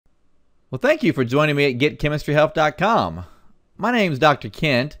Well, thank you for joining me at GetChemistryHelp.com. My name is Dr.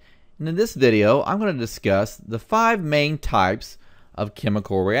 Kent, and in this video, I'm going to discuss the 5 main types of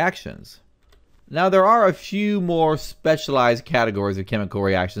chemical reactions. Now, there are a few more specialized categories of chemical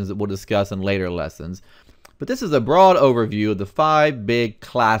reactions that we'll discuss in later lessons, but this is a broad overview of the 5 big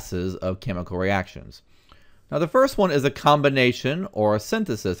classes of chemical reactions. Now, the first one is a combination or a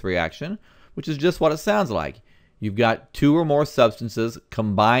synthesis reaction, which is just what it sounds like. You've got 2 or more substances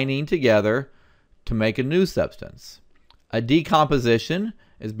combining together to make a new substance. A decomposition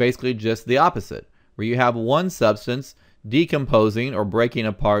is basically just the opposite, where you have one substance decomposing or breaking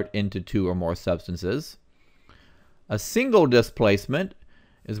apart into 2 or more substances. A single displacement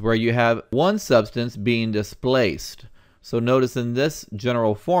is where you have one substance being displaced. So notice in this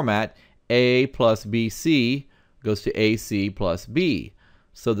general format, A plus BC goes to AC plus B.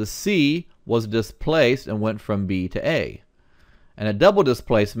 So the C was displaced and went from B to A. And a double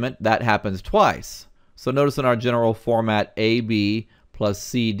displacement, that happens twice. So notice in our general format, AB plus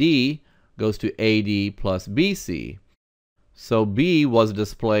CD goes to AD plus BC. So B was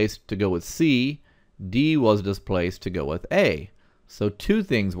displaced to go with C, D was displaced to go with A. So 2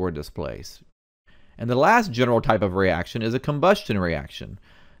 things were displaced. And the last general type of reaction is a combustion reaction.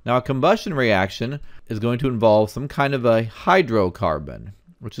 Now, a combustion reaction is going to involve some kind of a hydrocarbon,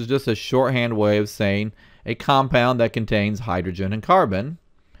 which is just a shorthand way of saying a compound that contains hydrogen and carbon.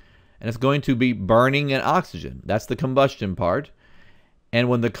 And it's going to be burning an oxygen. That's the combustion part. And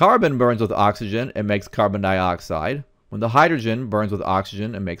when the carbon burns with oxygen, it makes carbon dioxide. When the hydrogen burns with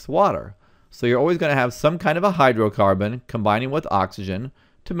oxygen, it makes water. So you're always going to have some kind of a hydrocarbon combining with oxygen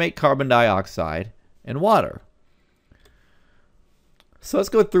to make carbon dioxide and water. So let's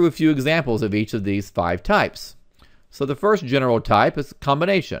go through a few examples of each of these 5 types. So the first general type is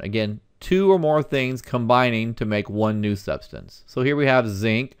combination. Again, 2 or more things combining to make one new substance. So here we have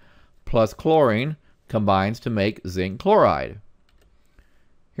zinc plus chlorine combines to make zinc chloride.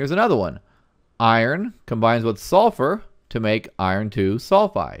 Here's another one. Iron combines with sulfur to make iron 2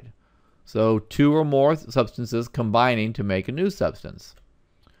 sulfide. So 2 or more substances combining to make a new substance.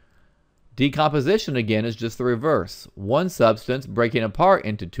 Decomposition, again, is just the reverse. One substance breaking apart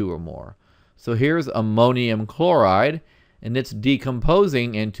into 2 or more. So here's ammonium chloride, and it's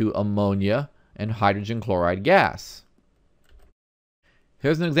decomposing into ammonia and hydrogen chloride gas.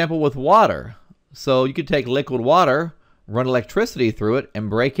 Here's an example with water. So you could take liquid water, run electricity through it, and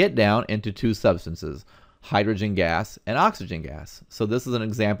break it down into 2 substances, hydrogen gas and oxygen gas. So this is an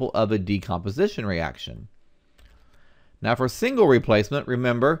example of a decomposition reaction. Now for single replacement,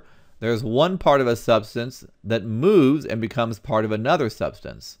 remember, there's one part of a substance that moves and becomes part of another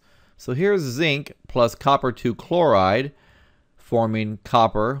substance. So here's zinc plus copper 2 chloride forming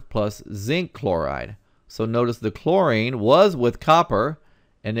copper plus zinc chloride. So notice the chlorine was with copper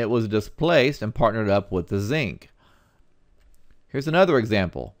and it was displaced and partnered up with the zinc. Here's another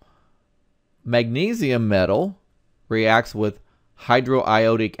example. Magnesium metal reacts with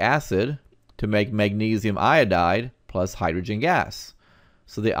hydroiodic acid to make magnesium iodide plus hydrogen gas.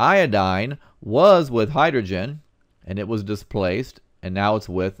 So the iodine was with hydrogen and it was displaced, and now it's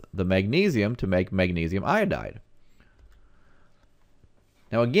with the magnesium to make magnesium iodide.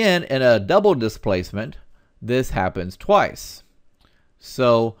 Now again, in a double displacement, this happens twice.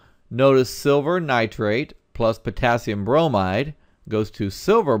 So notice silver nitrate plus potassium bromide goes to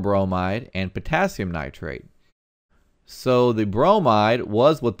silver bromide and potassium nitrate. So the bromide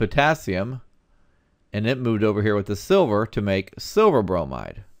was with potassium and it moved over here with the silver to make silver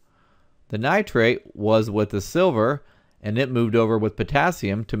bromide. The nitrate was with the silver and it moved over with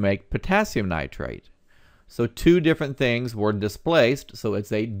potassium to make potassium nitrate. So 2 different things were displaced, so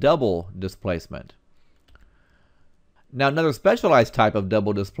it's a double displacement. Now another specialized type of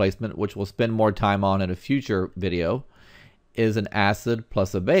double displacement, which we'll spend more time on in a future video, is an acid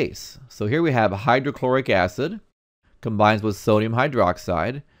plus a base. So here we have hydrochloric acid combines with sodium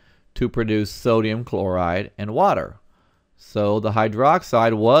hydroxide to produce sodium chloride and water. So the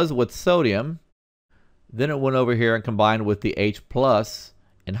hydroxide was with sodium, then it went over here and combined with the H plus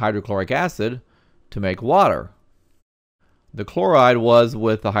in hydrochloric acid to make water. The chloride was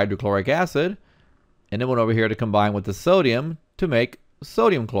with the hydrochloric acid, and it went over here to combine with the sodium to make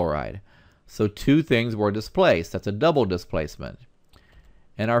sodium chloride. So 2 things were displaced. That's a double displacement.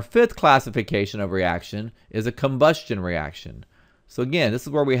 And our 5th classification of reaction is a combustion reaction. So again, this is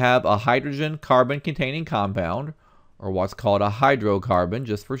where we have a hydrogen carbon containing compound, or what's called a hydrocarbon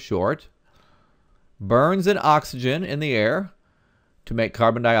just for short, burns an oxygen in the air to make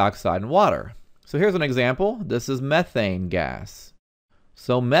carbon dioxide and water. So here's an example. This is methane gas.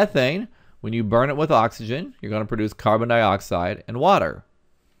 So methane, when you burn it with oxygen, you're going to produce carbon dioxide and water.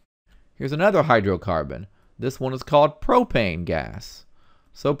 Here's another hydrocarbon. This one is called propane gas.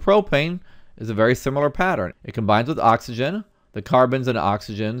 So propane is a very similar pattern. It combines with oxygen. The carbons and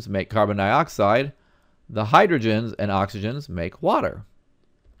oxygens make carbon dioxide. The hydrogens and oxygens make water.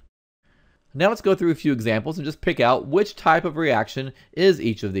 Now let's go through a few examples and just pick out which type of reaction is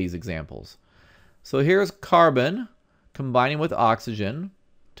each of these examples. So here's carbon combining with oxygen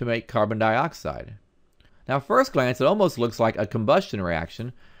to make carbon dioxide. Now at first glance it almost looks like a combustion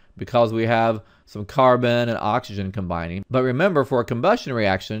reaction because we have some carbon and oxygen combining. But remember, for a combustion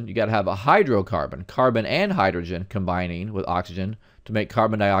reaction you got to have a hydrocarbon, carbon and hydrogen combining with oxygen to make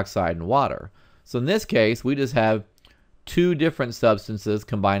carbon dioxide and water. So in this case we just have two different substances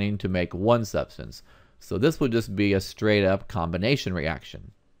combining to make one substance. So this would just be a straight up combination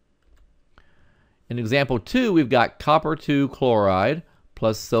reaction. In example 2, we've got copper 2 chloride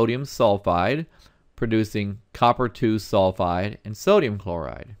plus sodium sulfide producing copper 2 sulfide and sodium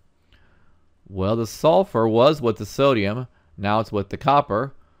chloride. Well, the sulfur was with the sodium, now it's with the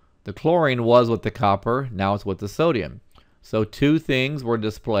copper. The chlorine was with the copper, now it's with the sodium. So two things were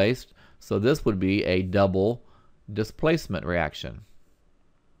displaced, so this would be a double displacement reaction.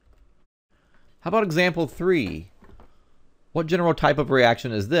 How about example 3? What general type of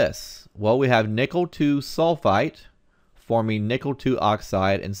reaction is this? Well, we have nickel 2 sulfite forming nickel 2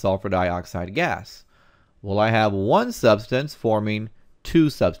 oxide and sulfur dioxide gas. Well, I have one substance forming two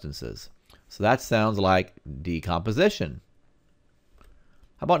substances. So that sounds like decomposition.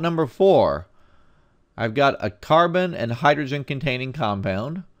 How about number 4? I've got a carbon and hydrogen containing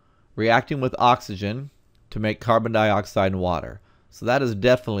compound reacting with oxygen to make carbon dioxide and water. So that is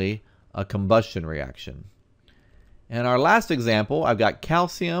definitely a combustion reaction. In our last example, I've got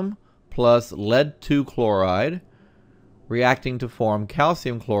calcium plus lead 2 chloride reacting to form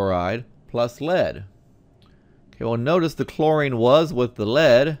calcium chloride plus lead. Okay, well notice the chlorine was with the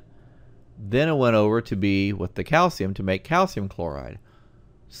lead, then it went over to be with the calcium to make calcium chloride.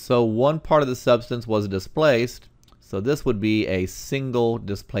 So one part of the substance was displaced, so this would be a single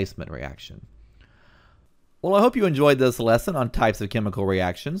displacement reaction. Well, I hope you enjoyed this lesson on types of chemical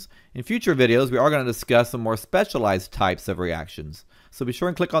reactions. In future videos, we are going to discuss some more specialized types of reactions. So be sure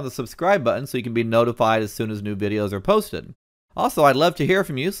and click on the subscribe button so you can be notified as soon as new videos are posted. Also, I'd love to hear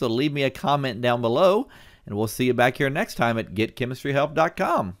from you, so leave me a comment down below, and we'll see you back here next time at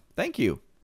GetChemistryHelp.com. Thank you.